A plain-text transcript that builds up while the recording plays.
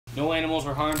No animals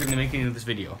were harmed in the making of this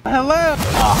video. Hello!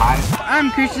 Hi.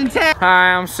 I'm Christian Tech.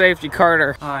 Hi, I'm Safety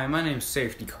Carter. Hi, my name's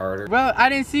Safety Carter. Well, I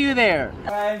didn't see you there.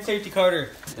 Hi, I'm Safety Carter.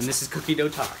 And this is Cookie Dough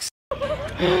Talks. Are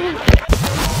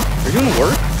you doing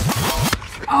work?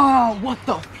 Oh, what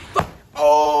the fuck?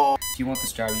 Oh! If you want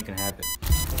this job, you can have it.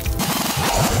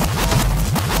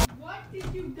 What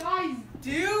did you guys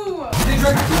do?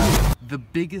 The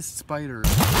biggest spider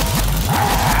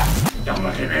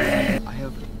I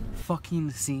have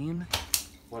fucking seen.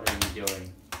 What are you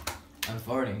doing? I'm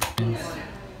farting.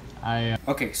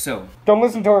 Okay, so. Don't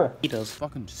listen to her. He does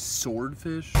fucking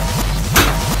swordfish.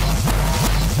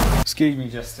 Excuse me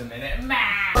just a minute.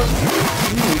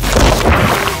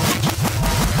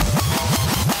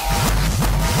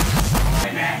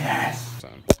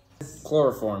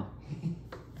 Chloroform.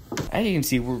 As you can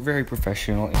see, we're very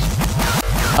professional.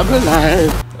 I'm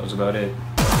alive. That was about it.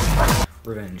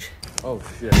 Revenge. Oh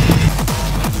shit.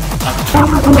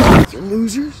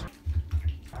 Losers.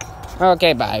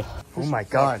 Okay, bye. Oh my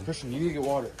god. Christian, you need to get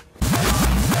water.